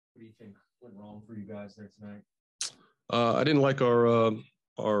think went wrong for you guys there tonight? I didn't like our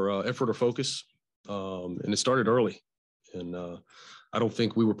effort or focus, and it started early. And I don't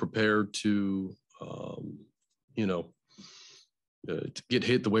think we were prepared to, to get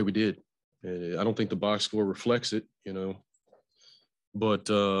hit the way we did. And I don't think the box score reflects it, but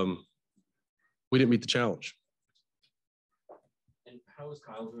we didn't meet the challenge. And how is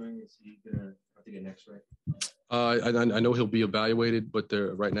Kyle doing? Is he gonna have to get an X-ray? I know he'll be evaluated, but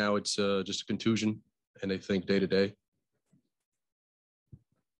right now it's just a contusion, and they think day to day.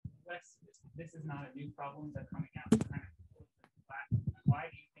 Wes, this is not a new problem that's coming out. Why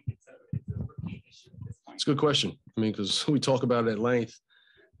do you think it's a repeat issue at this point? It's a good question. I mean, because we talk about it at length,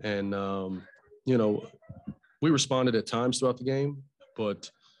 and we responded at times throughout the game, but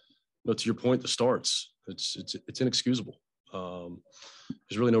to your point, the starts, it's inexcusable.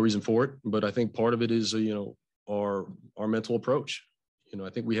 There's really no reason for it, but I think part of it is our mental approach. I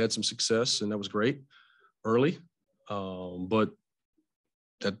think we had some success, and that was great early, but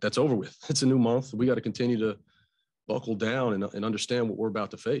that's over with. It's a new month. We got to continue to buckle down and understand what we're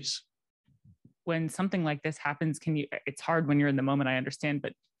about to face. When something like this happens, it's hard when you're in the moment, I understand,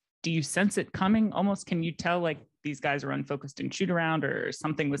 but do you sense it coming almost? Can you tell like these guys are unfocused in shoot around or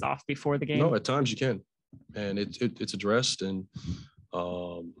something was off before the game? No, at times you can, and it's addressed, and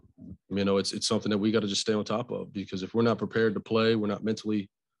it's something that we got to just stay on top of, because if we're not prepared to play, we're not mentally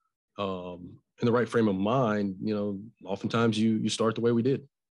in the right frame of mind, oftentimes you start the way we did.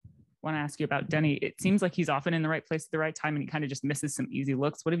 I want to ask you about Deni. It seems like he's often in the right place at the right time, and he kind of just misses some easy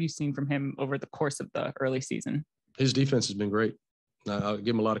looks. What have you seen from him over the course of the early season? His defense has been great. I'll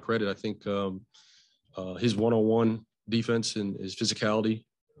give him a lot of credit. I think his one-on-one defense and his physicality,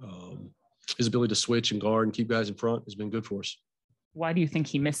 his ability to switch and guard and keep guys in front has been good for us. Why do you think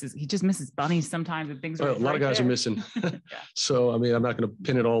he just misses bunnies sometimes and things are a lot of guys are missing. Yeah. So, I'm not going to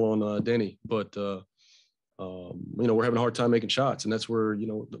pin it all on Deni, but, we're having a hard time making shots. And that's where,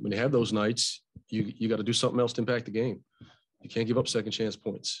 when you have those nights, you got to do something else to impact the game. You can't give up second chance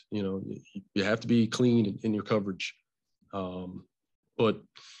points. You have to be clean in your coverage. But,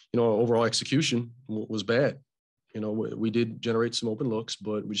 overall execution was bad. We did generate some open looks,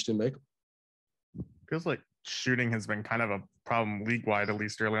 but we just didn't make them. Feels like shooting has been kind of a problem league-wide, at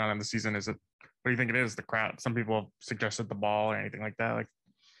least early on in the season. What do you think it is? The crowd? Some people have suggested the ball or anything like that.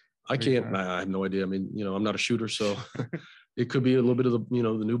 I have no idea. I mean, I'm not a shooter, so it could be a little bit of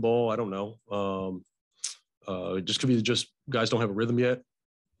the new ball. I don't know. It just could be just guys don't have a rhythm yet.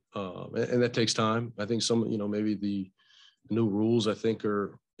 And that takes time. I think maybe the new rules, I think,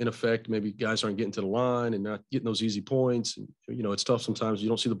 are in effect. Maybe guys aren't getting to the line and not getting those easy points. And, it's tough sometimes. You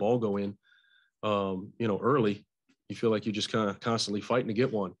don't see the ball go in, early. You feel like you're just kind of constantly fighting to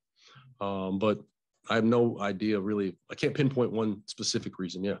get one. But I have no idea, really. I can't pinpoint one specific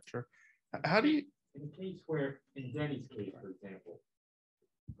reason. Yeah. Sure. How do you – in the case where, in Deni's case, for example,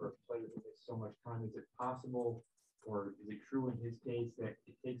 for a player who takes so much time, is it possible, or is it true in his case, that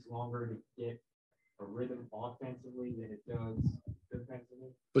it takes longer to get a rhythm offensively than it does defensively?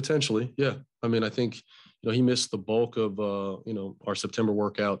 Potentially, yeah. I mean, I think, he missed the bulk of, our September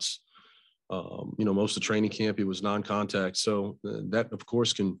workouts. Most of training camp, he was non-contact. So that, of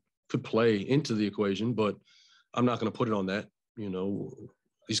course, could play into the equation, but I'm not going to put it on that.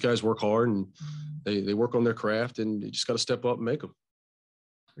 These guys work hard and they work on their craft, and you just got to step up and make them.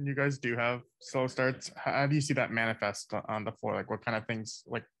 When you guys do have slow starts, how do you see that manifest on the floor? Like what kind of things,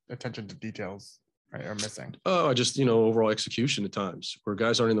 like attention to details, right, are missing? Oh, just, overall execution at times where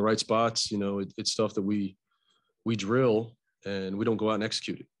guys aren't in the right spots. It's stuff that we drill and we don't go out and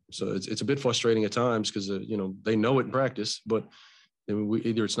execute it. So it's a bit frustrating at times because, they know it in practice, but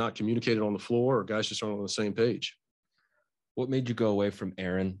either it's not communicated on the floor or guys just aren't on the same page. What made you go away from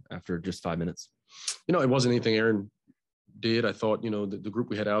Aaron after just 5 minutes? It wasn't anything Aaron did. I thought, the group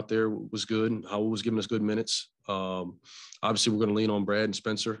we had out there was good. Howell was giving us good minutes. Obviously, we're going to lean on Brad and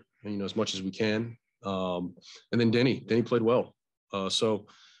Spencer, as much as we can. And then Deni played well. So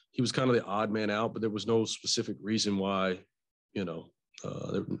he was kind of the odd man out, but there was no specific reason why,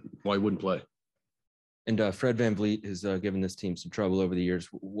 why he wouldn't play. And Fred VanVleet has given this team some trouble over the years.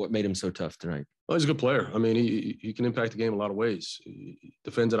 What made him so tough tonight? Well, he's a good player. I mean, he can impact the game a lot of ways. He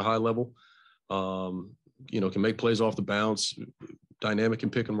defends at a high level, can make plays off the bounce, dynamic in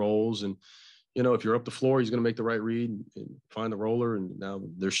pick and rolls. And, if you're up the floor, he's going to make the right read and find the roller. And now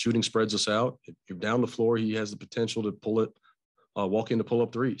their shooting spreads us out. If you're down the floor, he has the potential to walk in to pull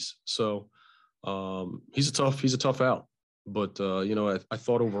up threes. So he's a tough out. But, I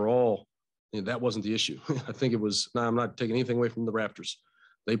thought overall, that wasn't the issue. I think it was, I'm not taking anything away from the Raptors.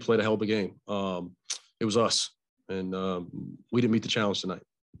 They played a hell of a game. It was us, and we didn't meet the challenge tonight.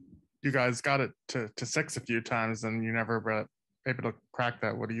 you guys got it to 6 a few times and you never were able to crack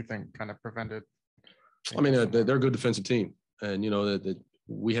that. What do you think kind of prevented? I mean, they're a good defensive team. And, that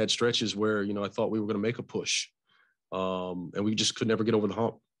we had stretches where, I thought we were going to make a push. And we just could never get over the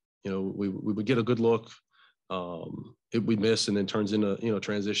hump. We would get a good look. We'd miss and then turns into,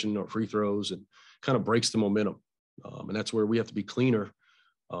 transition or free throws and kind of breaks the momentum. And that's where we have to be cleaner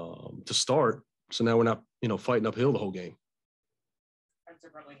to start. So now we're not, fighting uphill the whole game. Spencer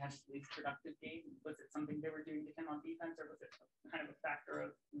probably had his least productive game. Was it something they were doing to him on defense, or was it kind of a factor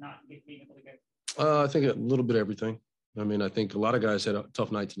of not being able to get? I think a little bit of everything. I mean, I think a lot of guys had a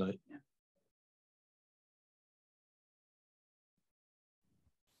tough night tonight. Yeah.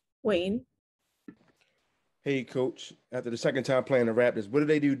 Wayne. Hey, Coach. After the second time playing the Raptors, what did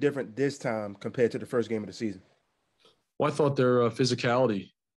they do different this time compared to the first game of the season? Well, I thought their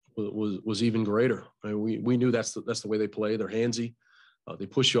physicality was even greater. I mean, we knew that's the way they play. They're handsy. They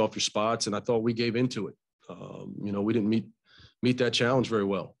push you off your spots, and I thought we gave into it. We didn't meet that challenge very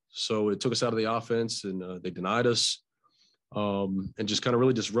well. So it took us out of the offense, and they denied us, and just kind of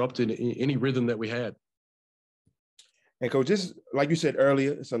really disrupted any rhythm that we had. And Coach, just like you said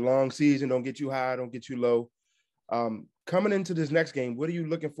earlier, it's a long season. Don't get you high, don't get you low. Coming into this next game, what are you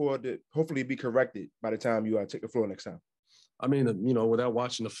looking for to hopefully be corrected by the time you take the floor next time? I mean, without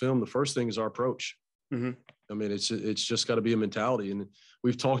watching the film, the first thing is our approach. Mm-hmm. I mean, it's just got to be a mentality, and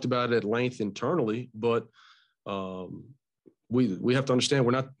we've talked about it at length internally. But we have to understand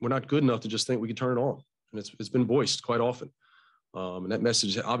we're not good enough to just think we can turn it on, and it's been voiced quite often. And that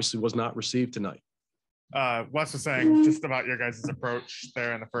message obviously was not received tonight. Wes was saying just about your guys' approach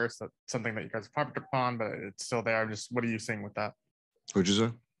there in the first. That's something that you guys harped upon, but it's still there. What are you seeing with that? What'd you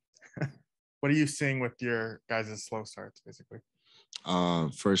say? What are you seeing with your guys' slow starts, basically?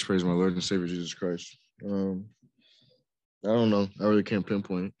 First, praise my Lord and Savior Jesus Christ. I don't know. I really can't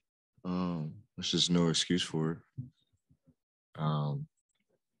pinpoint it. There's just no excuse for it.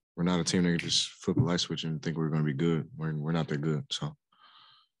 We're not a team that can just flip a light switch and think we're going to be good. We're not that good. So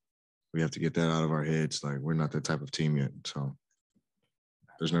we have to get that out of our heads. Like, we're not that type of team yet. So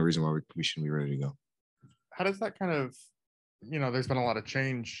there's no reason why we shouldn't be ready to go. How does that kind of, there's been a lot of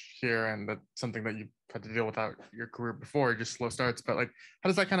change here, and that's something that you've had to deal with out your career before, just slow starts. But how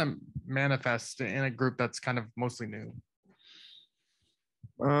does that kind of manifest in a group that's kind of mostly new?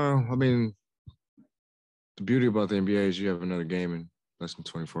 I mean, the beauty about the NBA is you have another game in less than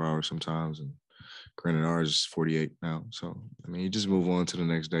 24 hours sometimes, and granted ours is 48 now. So I mean, you just move on to the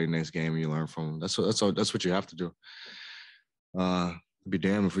next day, next game, and you learn from them. That's what you have to do. It'd be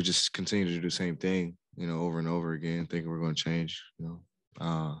damned if we just continue to do the same thing, over and over again, thinking we're going to change.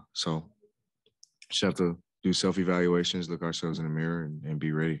 So just have to do self-evaluations, look ourselves in the mirror, and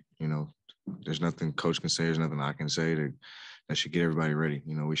be ready. There's nothing coach can say, there's nothing I can say that should get everybody ready.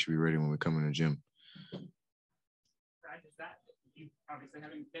 We should be ready when we come in the gym. Is that, you obviously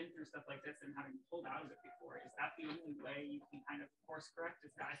having been through stuff like this and having pulled out of it before, is that the only way you can kind of course correct?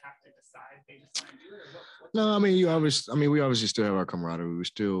 Does guys have to decide they just want to do it, or what? No, I mean, we obviously still have our camaraderie. We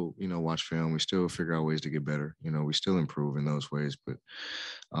still, watch film. We still figure out ways to get better. We still improve in those ways. But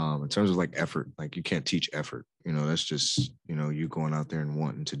in terms of effort, you can't teach effort. That's just, you going out there and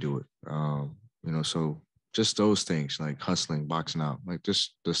wanting to do it. So just those things like hustling, boxing out,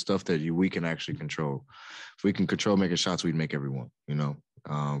 just the stuff that we can actually control. If we can control making shots, we'd make everyone.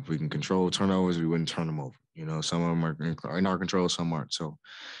 If we can control turnovers, we wouldn't turn them over. Some of them are in our control, some aren't. So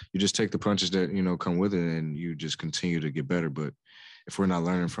you just take the punches that, come with it, and you just continue to get better. But if we're not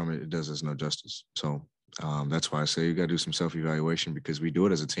learning from it, it does us no justice. So that's why I say you got to do some self-evaluation, because we do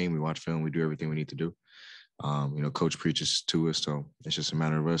it as a team. We watch film. We do everything we need to do. Coach preaches to us. So it's just a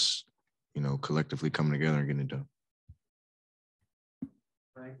matter of us, collectively coming together and getting it done.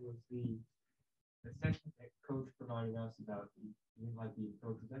 Frank, was the session that Coach provided us about the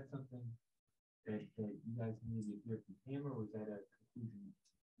approach, is that something that you guys needed to hear from him, or was that a conclusion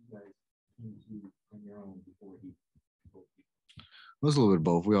you guys came to on your own before he spoke to you? It was a little bit of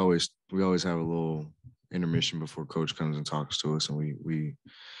both. We always have a little intermission before Coach comes and talks to us, and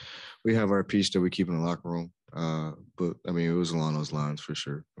we have our piece that we keep in the locker room. But I mean, it was along those lines for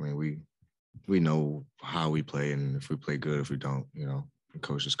sure. I mean, we know how we play, and if we play good, if we don't, the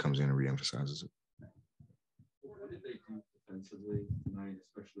coach just comes in and reemphasizes it. What did they do defensively tonight,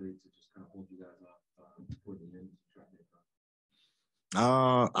 especially to just kind of hold you guys up toward the end?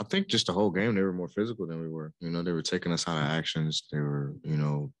 I think just the whole game, they were more physical than we were. They were taking us out of actions. They were,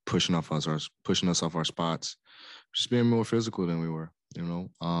 pushing us off our spots, just being more physical than we were.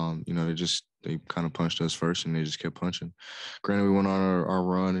 They kind of punched us first, and they just kept punching. Granted, we went on our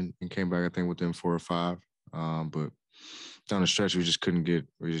run and came back, I think, within 4 or 5. But down the stretch, we just couldn't get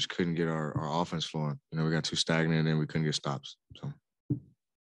our offense flowing. You know, we got too stagnant and we couldn't get stops. So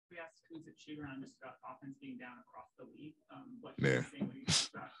We asked who's at shoot around just about offense being down across the league. What Yeah.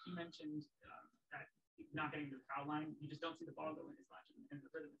 You mentioned that not getting to the foul line, you just don't see the ball going as much, and the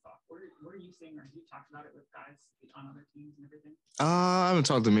rhythm is off. What are you seeing, or have you talked about it with guys on other teams and everything? I haven't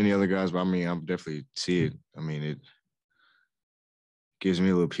talked to many other guys, but I mean, I definitely see it. I mean, it gives me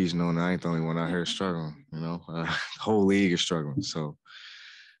a little peace knowing I ain't the only one out here struggling. You know, the whole league is struggling. So,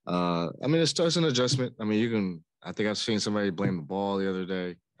 I mean, it's an adjustment. I mean, I think I've seen somebody blame the ball the other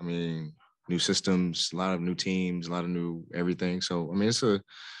day. I mean, new systems, a lot of new teams, a lot of new everything. So, I mean, it's a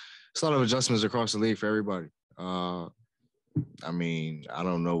lot of adjustments across the league for everybody. I mean, I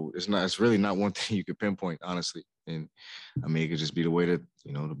don't know. It's really not one thing you could pinpoint, honestly. And I mean, it could just be the way that,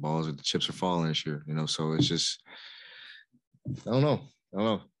 you know, the chips are falling this year, you know, so it's just, I don't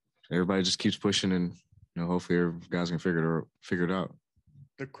know. Everybody just keeps pushing and, you know, hopefully guys can figure it out.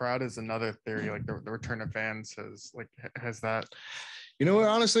 The crowd is another theory, like the return of fans has that. You know what,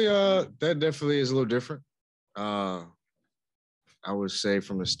 honestly, that definitely is a little different. I would say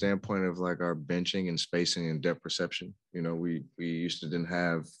from the standpoint of like our benching and spacing and depth perception, you know, we used to didn't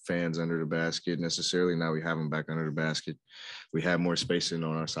have fans under the basket necessarily. Now we have them back under the basket. We have more spacing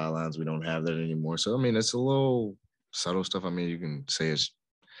on our sidelines. We don't have that anymore. So, I mean, it's a little subtle stuff. I mean, you can say it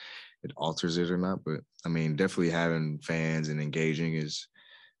alters it or not, but I mean, definitely having fans and engaging is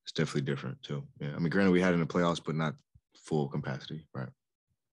definitely different too. Yeah. I mean, granted, we had it in the playoffs, but not full capacity, right?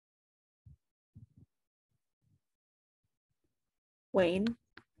 Wayne.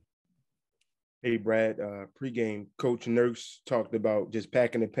 Hey, Brad, pregame Coach Nurse talked about just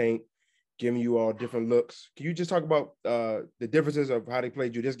packing the paint, giving you all different looks. Can you just talk about the differences of how they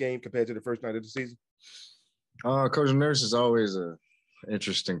played you this game compared to the first night of the season? Coach Nurse is always an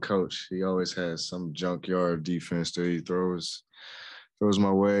interesting coach. He always has some junkyard defense that he throws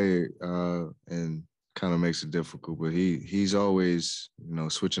my way and kind of makes it difficult. But he's always, you know,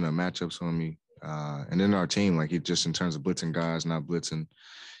 switching up matchups on me. And then our team, like he just in terms of blitzing guys, not blitzing,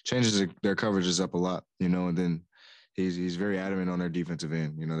 changes their coverages up a lot, you know, and then he's very adamant on their defensive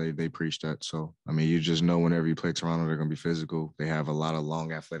end. You know, they preach that. So, I mean, you just know whenever you play Toronto, they're going to be physical. They have a lot of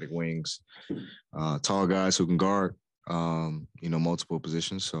long athletic wings, tall guys who can guard, you know, multiple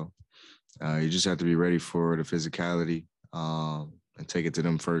positions. So you just have to be ready for the physicality and take it to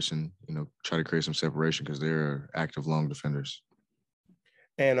them first and, you know, try to create some separation because they're active long defenders.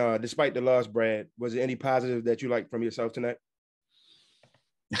 And despite the loss, Brad, was there any positive that you liked from yourself tonight?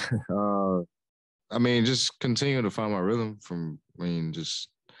 I mean, just continue to find my rhythm just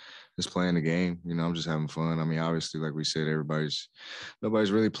playing the game. You know, I'm just having fun. I mean, obviously, like we said,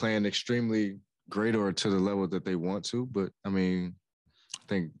 nobody's really playing extremely great or to the level that they want to. But I mean, I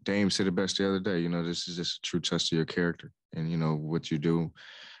think Dame said it best the other day. You know, this is just a true test of your character and, you know, what you do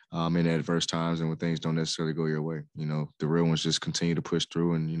in adverse times and when things don't necessarily go your way. You know, the real ones just continue to push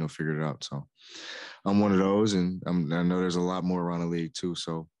through and, you know, figure it out. So I'm one of those, and I know there's a lot more around the league too.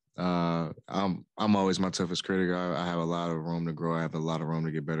 So I'm always my toughest critic. I have a lot of room to grow. I have a lot of room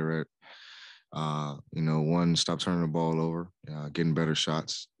to get better at. You know, stop turning the ball over, getting better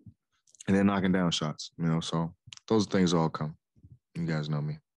shots, and then knocking down shots. You know, so those things all come. You guys know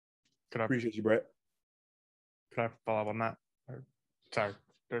me. Appreciate you, Brett. Could I follow up on that? Sorry.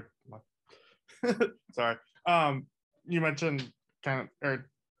 Sorry. You mentioned getting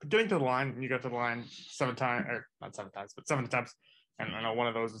to the line. You got to the line 7 times, or not 7 times, but 7 attempts. And I know one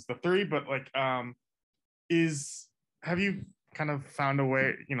of those is the 3, but like, have you kind of found a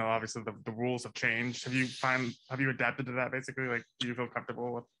way? You know, obviously the rules have changed. Have you adapted to that? Basically, like, do you feel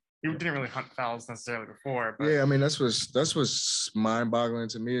comfortable with? You didn't really hunt fouls necessarily before, but yeah, I mean that's what's mind-boggling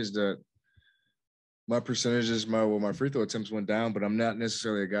to me is that my percentages, my free throw attempts went down, but I'm not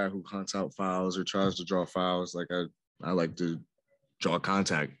necessarily a guy who hunts out fouls or tries to draw fouls. Like I like to draw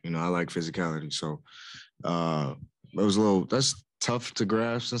contact. You know, I like physicality. So it was that's tough to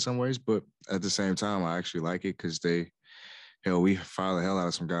grasp in some ways, but at the same time, I actually like it because we foul the hell out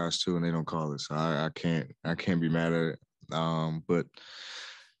of some guys too, and they don't call it. So I can't be mad at it. But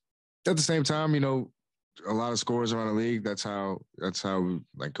at the same time, you know, a lot of scores around the league. That's how,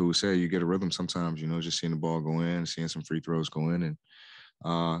 like who said, you get a rhythm sometimes, you know, just seeing the ball go in, seeing some free throws go in. And,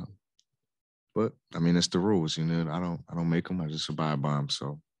 but I mean, it's the rules, you know, I don't make them. I just abide by them.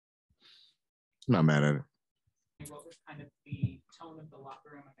 So I'm not mad at it. What was kind of the tone of the locker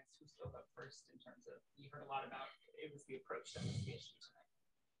room? I guess who spoke up first in terms of, you heard a lot about, it was the approach that was the issue tonight.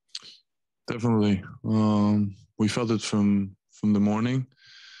 Definitely. We felt it from the morning.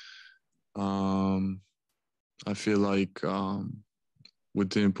 I feel like we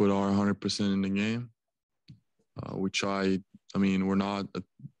didn't put our 100% in the game. We tried. I mean, we're not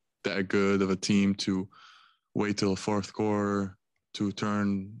that good of a team to wait till the fourth quarter to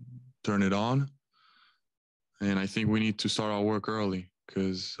turn it on. And I think we need to start our work early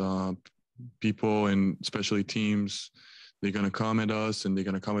because people and especially teams, they're going to come at us and they're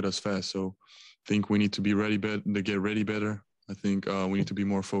going to come at us fast. So I think we need to be ready to get ready better. I think we need to be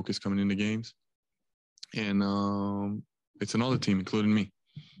more focused coming into games. And it's another team, including me.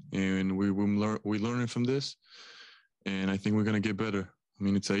 And we're learning from this. And I think we're going to get better. I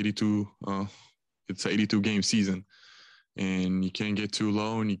mean, it's an 82 game season. And you can't get too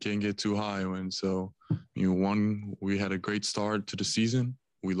low and you can't get too high. And so, we had a great start to the season.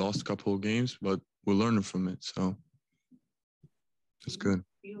 We lost a couple of games, but we're learning from it. So it's good.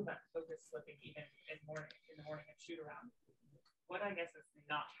 Feel that focus slipping even in the morning and shoot around. What I guess is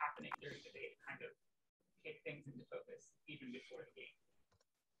not happening during the day to kind of kick things into focus even before the game.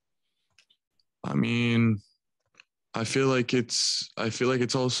 I mean, I feel like it's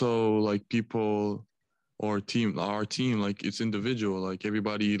also like people or our team, like it's individual. Like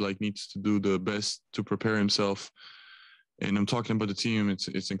everybody like needs to do the best to prepare himself. And I'm talking about the team,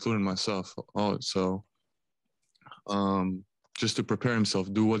 it's including myself. So just to prepare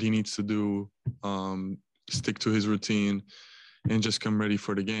himself, do what he needs to do, stick to his routine, and just come ready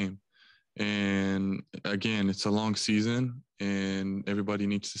for the game. And again, it's a long season and everybody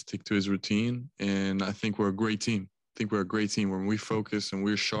needs to stick to his routine. And I think we're a great team. When we focus and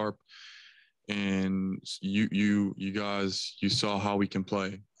we're sharp, and you guys, you saw how we can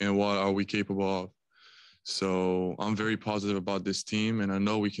play and what are we capable of. So I'm very positive about this team and I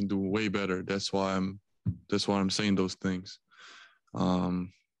know we can do way better. That's why I'm saying those things.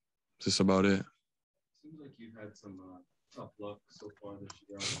 Just about it. Seems like you've had some tough luck so far this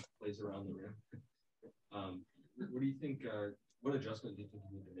year on plays around the rim. What do you think? What adjustment do you think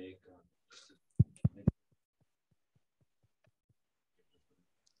you need to make?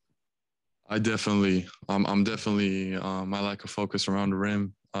 I'm definitely my lack of focus around the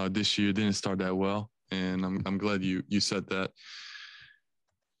rim this year didn't start that well, and I'm glad you said that.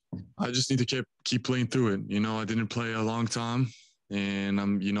 I just need to keep playing through it. I didn't play a long time, and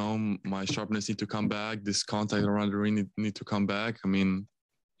my sharpness need to come back. This contact around the ring need to come back. I mean,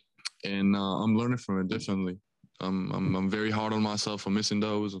 and I'm learning from it definitely. I'm very hard on myself for missing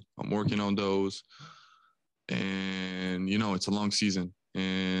those. I'm working on those, and it's a long season,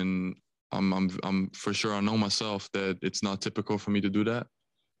 and I'm for sure. I know myself that it's not typical for me to do that,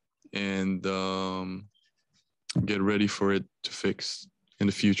 and get ready for it to fix in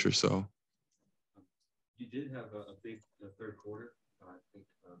the future. So you did have a big third quarter. I think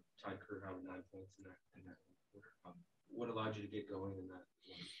Ty Kerr had 9 points in that quarter. What allowed you to get going in that?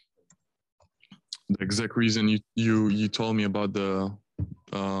 The exact reason you told me about the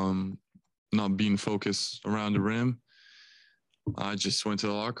not being focused around the rim. I just went to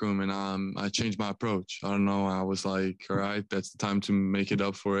the locker room and I changed my approach. I don't know. I was like, all right, that's the time to make it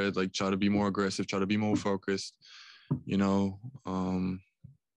up for it. Like try to be more aggressive, try to be more focused. It's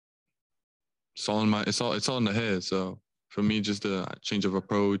all in the head. So for me, just a change of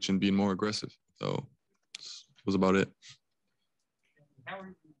approach and being more aggressive. So it was about it. How are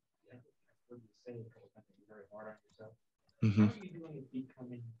you? What you say a couple times, you're very hard on yourself. Mm-hmm. How are you doing it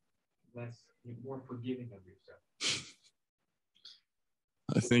becoming more forgiving of yourself?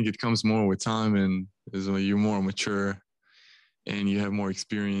 I think it comes more with time and is when you're more mature and you have more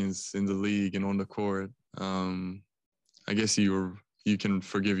experience in the league and on the court. I guess you can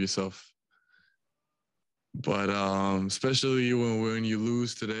forgive yourself. But especially when you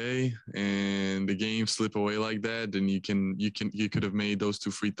lose today and the game slip away like that, then you could have made those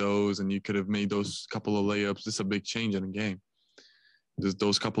 2 free throws and you could have made those couple of layups. It's a big change in the game.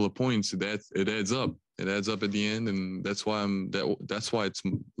 Those couple of points, it adds up. It adds up at the end, and that's why that's why it's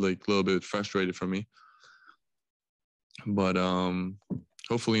like a little bit frustrated for me. But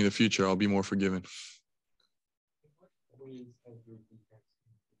hopefully in the future I'll be more forgiving.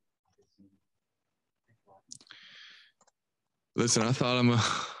 Listen, I'm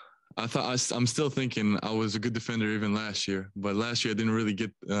still thinking I was a good defender even last year, but last year I didn't really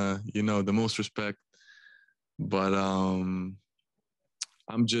get the most respect. But I'm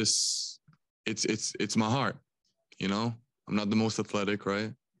just it's my heart, I'm not the most athletic,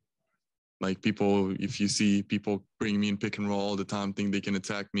 right? Like people, if you see people bring me in pick and roll all the time, think they can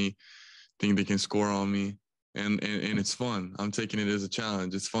attack me, think they can score on me. And it's fun. I'm taking it as a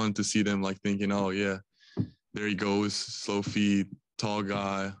challenge. It's fun to see them like thinking, oh yeah, there he goes, slow feet, tall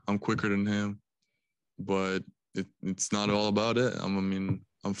guy. I'm quicker than him. But it's not all about it.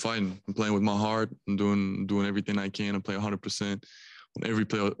 I'm fighting. I'm playing with my heart. I'm doing everything I can. I play 100% on every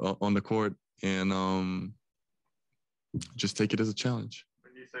play on the court. And just take it as a challenge.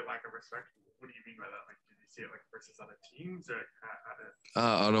 When you say lack of respect, what do you mean by that? Like, did you see it like versus other teams, or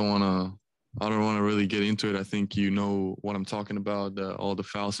I don't want to really get into it. I think you know what I'm talking about, all the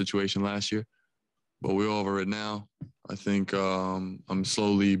foul situation last year, but we're over it now. I think I'm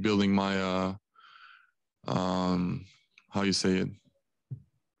slowly building my how you say it,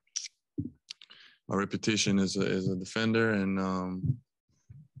 my reputation as a defender, and I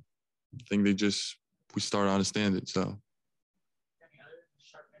think we start to understand it. So. Any other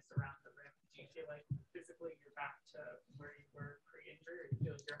sharpness around the rim? Do you feel like physically you're back to where you were pre-injury, or do you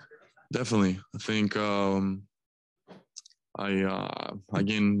feel like you're 100%? Definitely. I think I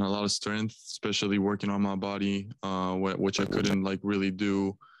gained a lot of strength, especially working on my body, which I couldn't like really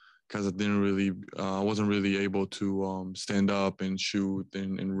do because I wasn't really able to stand up and shoot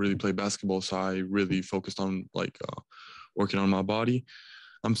and really play basketball. So I really focused on working on my body.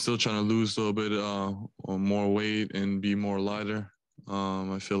 I'm still trying to lose a little bit more weight and be more lighter.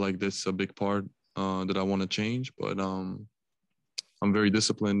 I feel like that's a big part that I want to change, but I'm very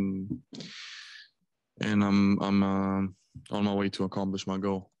disciplined, and I'm on my way to accomplish my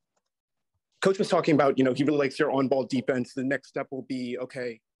goal. Coach was talking about, he really likes your on-ball defense. The next step will be,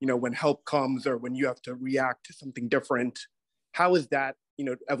 okay, when help comes or when you have to react to something different. How is that,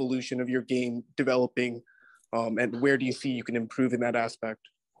 evolution of your game developing? And where do you see you can improve in that aspect?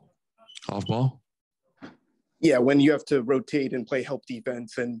 Off ball? Yeah, when you have to rotate and play help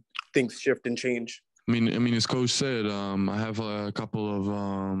defense and things shift and change. I mean, as coach said, I have a couple of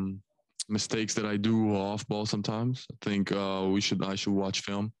mistakes that I do off ball sometimes. I think I should watch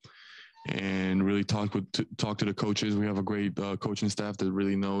film and really talk to the coaches. We have a great coaching staff that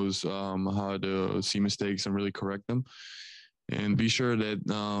really knows how to see mistakes and really correct them. And be sure that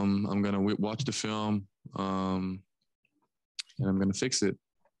I'm gonna watch the film and I'm gonna fix it.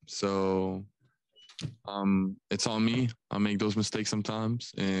 So it's on me. I make those mistakes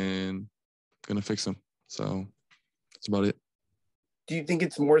sometimes, and I'm gonna fix them. So that's about it. Do you think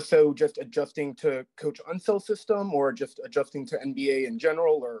it's more so just adjusting to Coach Unseld's system, or just adjusting to NBA in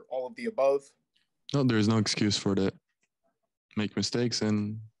general, or all of the above? No, there's no excuse for that. Make mistakes,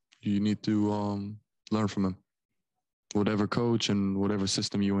 and you need to learn from them. Whatever coach and whatever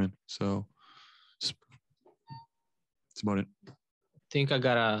system you in. So that's about it. I think I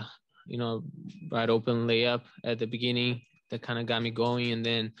got a, wide open layup at the beginning that kind of got me going, and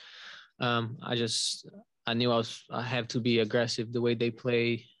then I knew I have to be aggressive the way they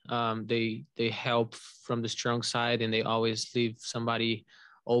play. They help from the strong side, and they always leave somebody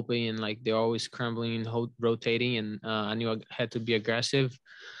open, and they're always scrambling, rotating, and I knew I had to be aggressive.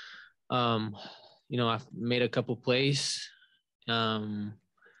 I've made a couple plays.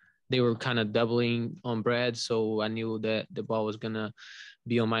 They were kind of doubling on Brad, so I knew that the ball was gonna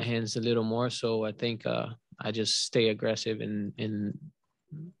be on my hands a little more. So I think I just stay aggressive and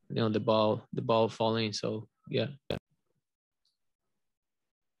the ball falling. So yeah.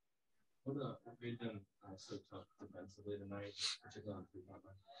 What made them so tough defensively tonight, particularly on three-point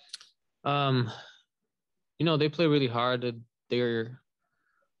line? They play really hard.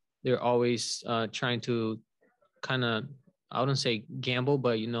 They're always trying to kind of, I wouldn't say gamble,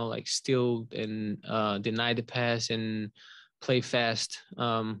 but steal and deny the pass and play fast.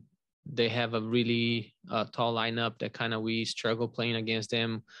 They have a really tall lineup that kind of we struggle playing against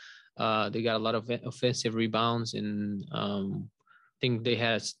them. They got a lot of offensive rebounds, and I think they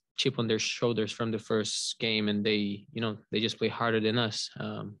had a chip on their shoulders from the first game, and they just play harder than us.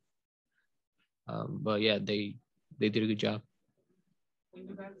 But yeah, they did a good job. When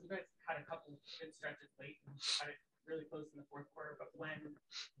you guys had a couple good stretches late and had it really close in the fourth quarter, but when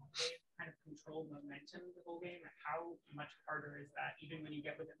they kind of controlled momentum the whole game, how much harder is that, even when you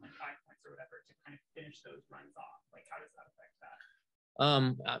get within 5 points or whatever, to kind of finish those runs off? How does that affect that?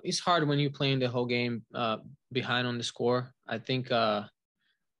 It's hard when you're playing the whole game behind on the score. I think they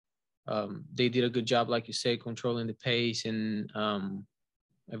did a good job, like you say, controlling the pace, and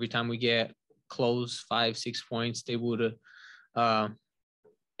every time we get close 5-6 points, they would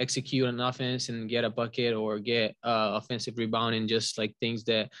execute an offense and get a bucket or get offensive rebound, and just things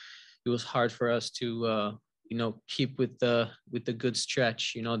that it was hard for us to keep with the good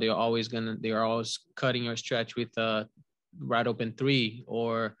stretch. They're always cutting our stretch with right open three,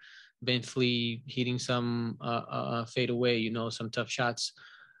 or Ben Flea hitting some fade away, some tough shots.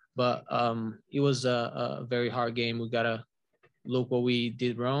 But it was a very hard game. We gotta look what we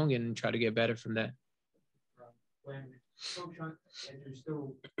did wrong and try to get better from that. When Coach Hunt, and you're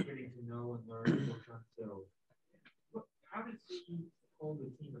still getting to know and learn Coach Unseld, how does he hold the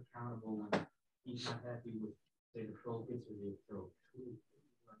team accountable when he's not happy with, say, the focus or the approach?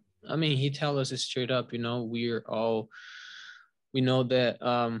 I mean, he tell us it straight up. We know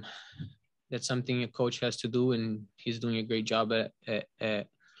that that's something a coach has to do, and he's doing a great job at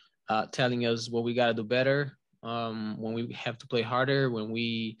telling us what we got to do better. When we have to play harder, when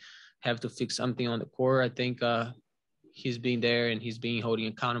we have to fix something on the court, I think he's being there and he's being holding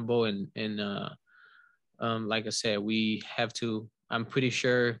accountable. And like I said, we have to. I'm pretty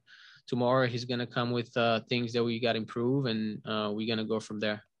sure tomorrow he's gonna come with things that we got to improve, and we're gonna go from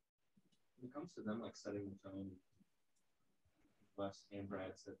there. When it comes to them, like setting the tone, Wes and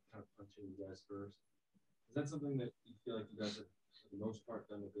Brad said kind of punching you guys first. Is that something that you feel like you guys have, for the most part,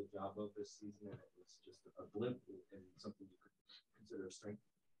 done a good job of this season, and it was just a blip and something you could consider a strength?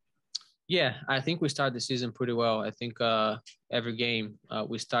 Yeah, I think we started the season pretty well. I think every game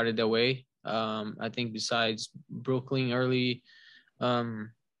we started that way. I think besides Brooklyn early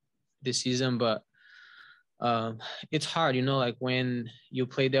this season, but it's hard, like when you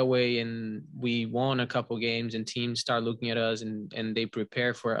play that way and we won a couple games and teams start looking at us and they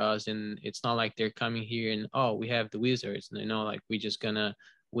prepare for us, and it's not like they're coming here and, oh, we have the Wizards, and like we just gonna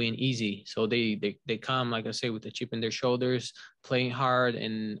win easy. So they come, like I say, with the chip in their shoulders, playing hard,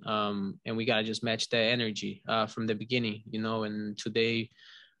 and we gotta just match that energy from the beginning, and today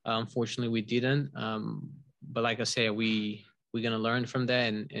unfortunately we didn't, but like I say, we're going to learn from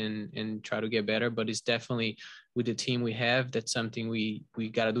that and try to get better. But it's definitely, with the team we have, that's something we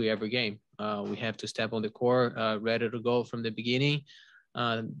got to do every game. We have to step on the court, ready to go from the beginning.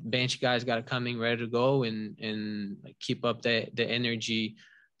 Bench guys got to come in ready to go and keep up the energy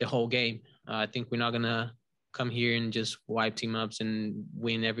the whole game. I think we're not going to come here and just wipe team ups and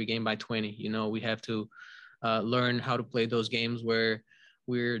win every game by 20. We have to learn how to play those games where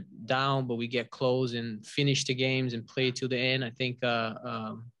we're down, but we get close and finish the games and play to the end. I think,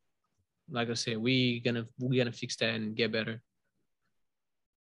 like I said, we're gonna fix that and get better.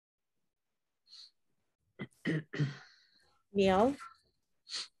 Neil?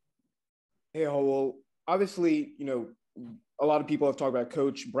 Hey, well, obviously, a lot of people have talked about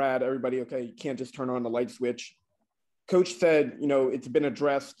Coach, Brad, everybody, okay, you can't just turn on the light switch. Coach said, it's been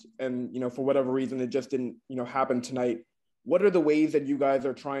addressed and, for whatever reason, it just didn't, happen tonight. What are the ways that you guys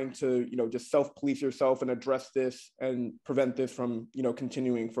are trying to, just self-police yourself and address this and prevent this from,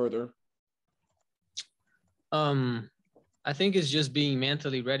 continuing further? I think it's just being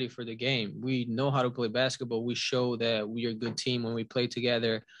mentally ready for the game. We know how to play basketball. We show that we are a good team when we play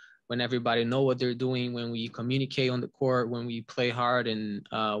together, when everybody know what they're doing, when we communicate on the court, when we play hard, and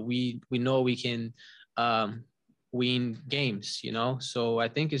we know we can win games, So I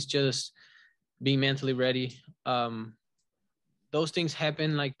think it's just being mentally ready. Those things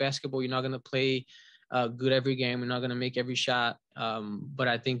happen, like basketball. You're not going to play good every game. We're not going to make every shot. But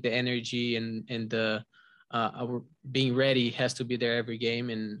I think the energy and the our being ready has to be there every game.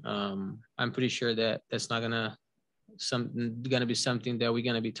 And I'm pretty sure that that's not going to be something that we're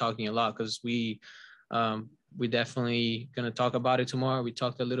going to be talking a lot, because we definitely going to talk about it tomorrow. We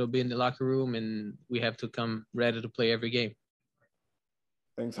talked a little bit in the locker room, and we have to come ready to play every game.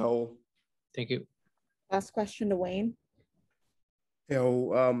 Thanks, Raul. Thank you. Last question to Wayne.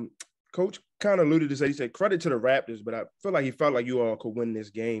 Coach kind of alluded to say, he said credit to the Raptors, but I feel like he felt like you all could win this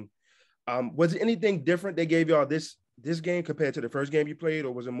game. Was it anything different they gave y'all this game compared to the first game you played,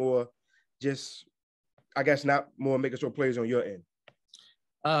 or was it more just, I guess, not more making sure plays on your end?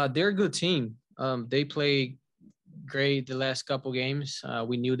 They're a good team. They play great the last couple games.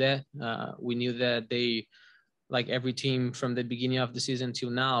 We knew that. We knew that they, like every team from the beginning of the season till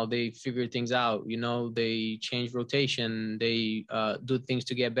now, they figure things out. They change rotation. They do things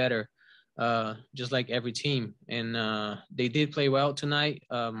to get better, just like every team. And they did play well tonight,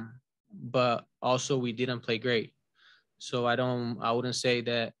 but also we didn't play great. So I wouldn't say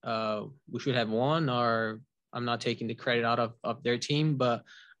that we should have won, or I'm not taking the credit out of their team, but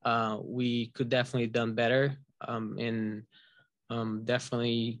we could definitely done better. And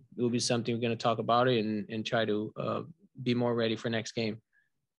definitely it will be something we're going to talk about it and try to be more ready for next game.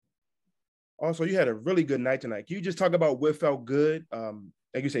 Also, you had a really good night tonight. Can you just talk about what felt good?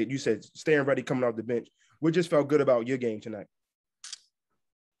 Like you said staying ready, coming off the bench. What just felt good about your game tonight?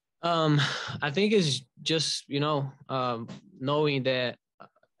 I think it's just, knowing that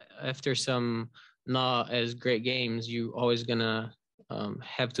after some not as great games, you always gonna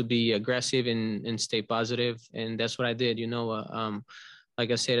have to be aggressive and stay positive. And that's what I did, like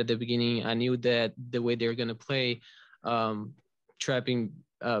I said at the beginning, I knew that the way they're going to play, trapping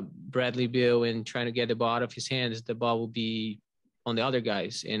Bradley Beal and trying to get the ball out of his hands, the ball will be on the other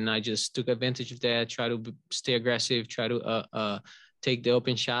guys. And I just took advantage of that, try to stay aggressive, try to take the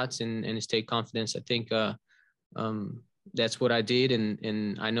open shots and stay confident. I think that's what I did,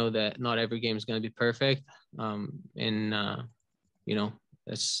 and I know that not every game is going to be perfect. You know,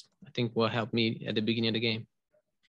 that's I think what helped me at the beginning of the game.